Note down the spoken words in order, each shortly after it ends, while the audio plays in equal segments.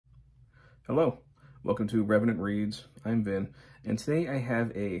Hello, welcome to Revenant Reads. I'm Vin, and today I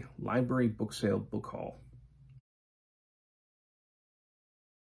have a library book sale book haul.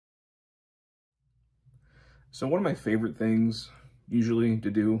 So one of my favorite things usually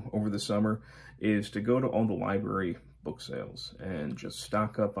to do over the summer is to go to all the library book sales and just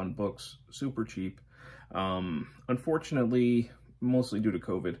stock up on books super cheap. Unfortunately, mostly due to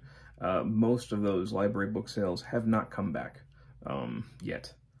COVID, most of those library book sales have not come back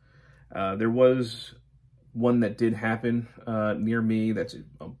yet. There was one that did happen near me. That's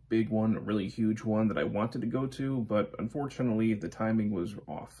a big one, a really huge one that I wanted to go to, but unfortunately the timing was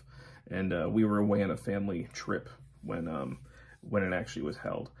off, and we were away on a family trip when it actually was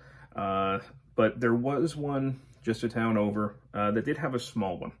held. But there was one just a town over that did have a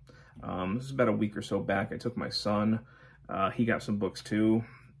small one. This is about a week or so back. I took my son. He got some books too.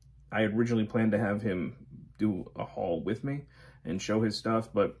 I had originally planned to have him do a haul with me and show his stuff,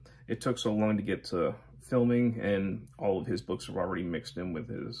 but it took so long to get to filming, and all of his books were already mixed in with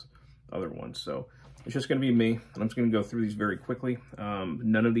his other ones. So it's just going to be me, and I'm just going to go through these very quickly.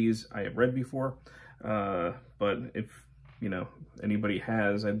 None of these I have read before, but if anybody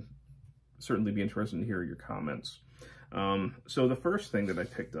has, I'd certainly be interested to hear your comments. So the first thing that I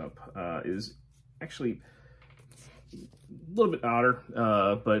picked up is actually a little bit odder,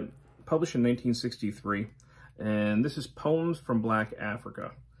 but published in 1963. And this is Poems from Black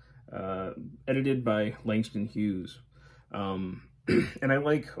Africa, edited by Langston Hughes. And I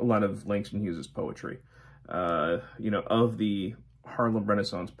like a lot of Langston Hughes' poetry. Of the Harlem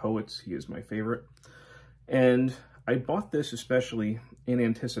Renaissance poets, he is my favorite. And I bought this especially in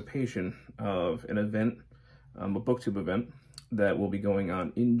anticipation of an event, a booktube event that will be going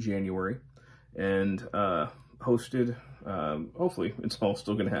on in January, and hosted, hopefully it's all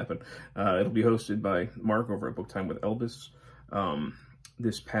still going to happen. It'll be hosted by Mark over at Book Time with Elvis.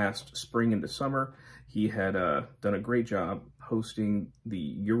 This past spring into summer, he had done a great job hosting the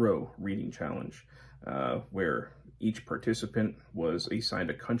Euro Reading Challenge, where each participant was assigned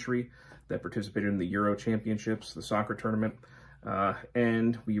a country that participated in the Euro Championships, the soccer tournament,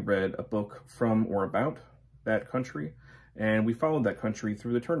 and we read a book from or about that country, and we followed that country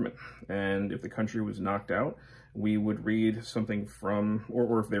through the tournament. And if the country was knocked out, we would read something from,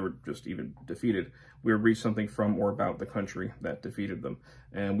 or if they were just even defeated, we would read something from or about the country that defeated them.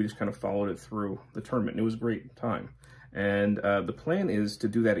 And we just kind of followed it through the tournament. And it was a great time. And the plan is to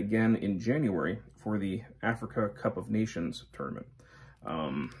do that again in January for the Africa Cup of Nations tournament.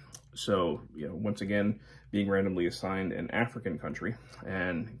 So, once again, being randomly assigned an African country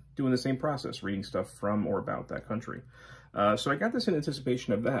and doing the same process, reading stuff from or about that country. So I got this in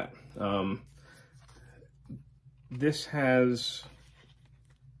anticipation of that. This has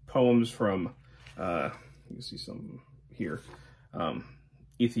poems from, you can see some here,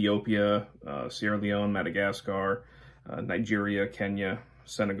 Ethiopia, Sierra Leone, Madagascar, Nigeria, Kenya,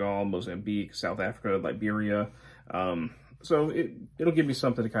 Senegal, Mozambique, South Africa, Liberia. So it'll give me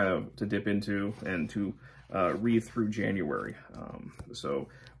something to kind of to dip into and to read through January. So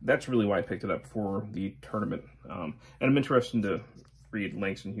that's really why I picked it up for the tournament. And I'm interested to read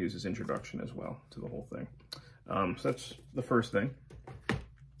Langston Hughes' introduction as well to the whole thing. So that's the first thing.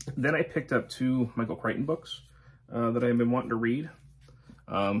 Then I picked up two Michael Crichton books that I've been wanting to read.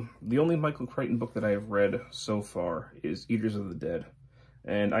 The only Michael Crichton book that I have read so far is Eaters of the Dead.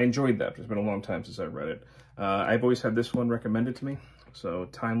 And I enjoyed that. It's been a long time since I read it. I've always had this one recommended to me. So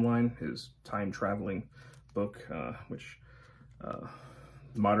Timeline, his time-traveling book, which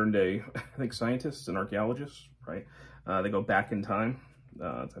modern-day, I think, scientists and archaeologists, right? They go back in time.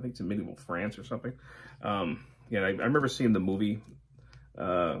 I think to medieval France or something. I remember seeing the movie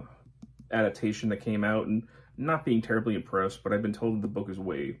adaptation that came out and not being terribly impressed, but I've been told the book is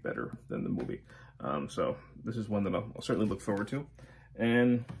way better than the movie. So this is one that I'll certainly look forward to.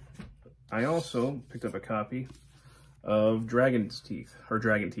 And I also picked up a copy of Dragon Teeth,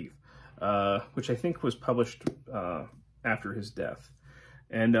 which I think was published after his death.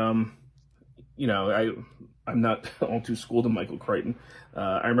 And, I'm not all too schooled in Michael Crichton.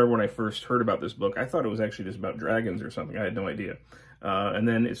 I remember when I first heard about this book, I thought it was actually just about dragons or something. I had no idea. And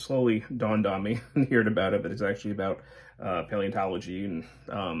then it slowly dawned on me and heard about it that it's actually about paleontology, and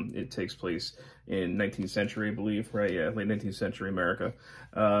it takes place in 19th century, I believe, right? Yeah, late 19th century America,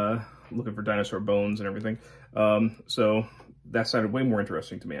 looking for dinosaur bones and everything. So that sounded way more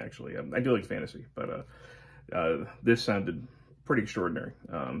interesting to me, actually. I do like fantasy, but this sounded pretty extraordinary,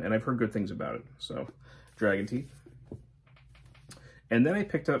 and I've heard good things about it. So, Dragon Teeth. And then I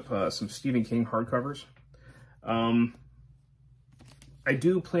picked up some Stephen King hardcovers. I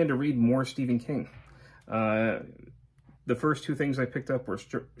do plan to read more Stephen King. The first two things I picked up were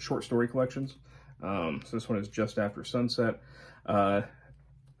short story collections. So this one is Just After Sunset.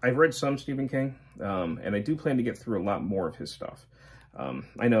 I've read some Stephen King, and I do plan to get through a lot more of his stuff.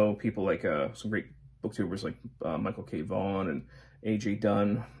 I know people like some great booktubers like Michael K. Vaughan and A.J.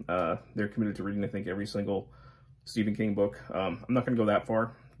 Dunn. They're committed to reading, I think, every single Stephen King book. I'm not going to go that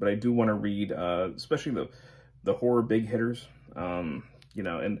far, but I do want to read, especially the horror big hitters, you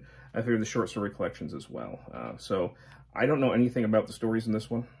know, and I figured the short story collections as well. So I don't know anything about the stories in this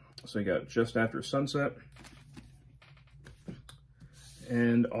one. So you got Just After Sunset,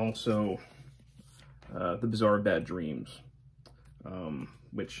 and also The Bizarre Bad Dreams,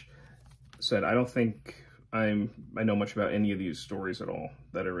 which said I don't think I know much about any of these stories at all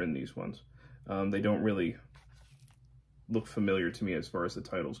that are in these ones. They don't really look familiar to me as far as the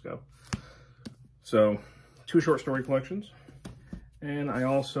titles go. So, 2 short story collections. And I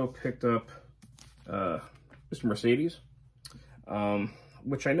also picked up Mr. Mercedes,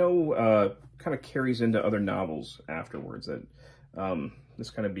 which I know kind of carries into other novels afterwards. That this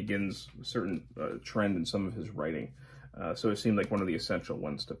kind of begins a certain trend in some of his writing. So it seemed like one of the essential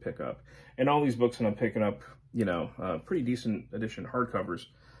ones to pick up. And all these books that I'm picking up, you know, pretty decent edition hardcovers,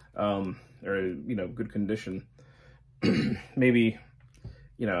 or, you know, good condition. Maybe,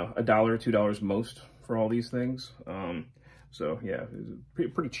 you know, $1, $2 most for all these things. So yeah, it was a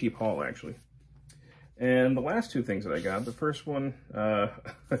pretty cheap haul actually. And the last 2 things that I got, the first one,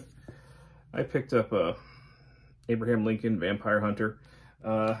 I picked up Abraham Lincoln, Vampire Hunter.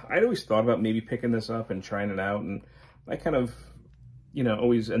 I'd always thought about maybe picking this up and trying it out, and I kind of, you know,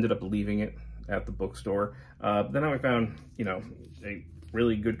 always ended up leaving it at the bookstore. Then I found, you know, a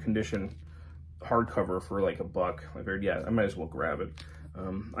really good condition hardcover for like $1. I figured, yeah, I might as well grab it.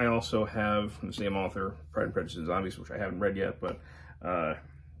 I also have the same author, Pride and Prejudice and Zombies, which I haven't read yet, but I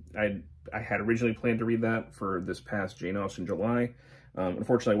had originally planned to read that for this past Jane Austen July.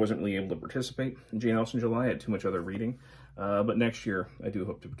 Unfortunately, I wasn't really able to participate in Jane Austen July. I had too much other reading. But next year, I do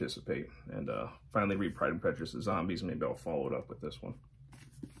hope to participate and finally read Pride and Prejudice and Zombies, and maybe I'll follow it up with this one.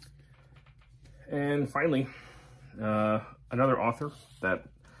 And finally, another author that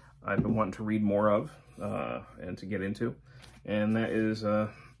I've been wanting to read more of and to get into, and that is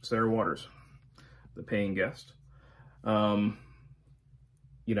Sarah Waters, The Paying Guest.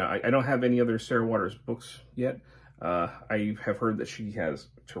 You know, I don't have any other Sarah Waters books yet. I have heard that she has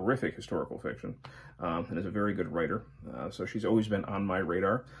terrific historical fiction and is a very good writer. So she's always been on my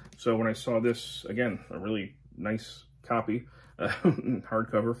radar. So when I saw this, again, a really nice copy,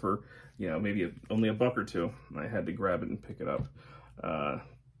 hardcover for, you know, maybe only $1 or $2, I had to grab it and pick it up.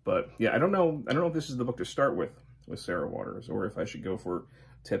 But yeah, I don't know if this is the book to start with Sarah Waters, or if I should go for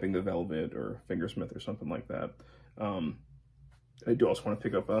Tipping the Velvet or Fingersmith or something like that. I do also want to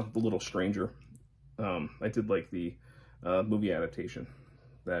pick up The Little Stranger. I did like the movie adaptation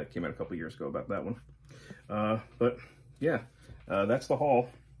that came out a couple years ago about that one. But yeah, that's the haul.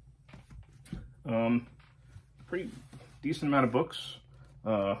 Pretty decent amount of books,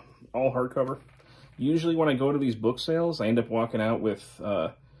 all hardcover. Usually when I go to these book sales, I end up walking out with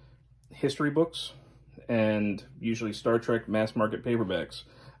history books and usually Star Trek mass market paperbacks.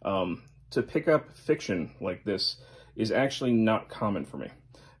 To pick up fiction like this is actually not common for me.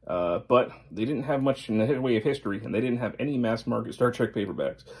 But they didn't have much in the way of history, and they didn't have any mass market Star Trek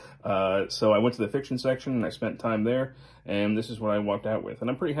paperbacks. So I went to the fiction section, and I spent time there, and this is what I walked out with. And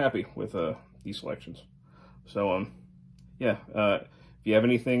I'm pretty happy with these selections. So, yeah, if you have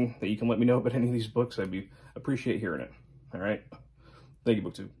anything that you can let me know about any of these books, I'd appreciate hearing it. All right? Thank you,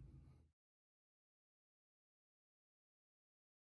 BookTube.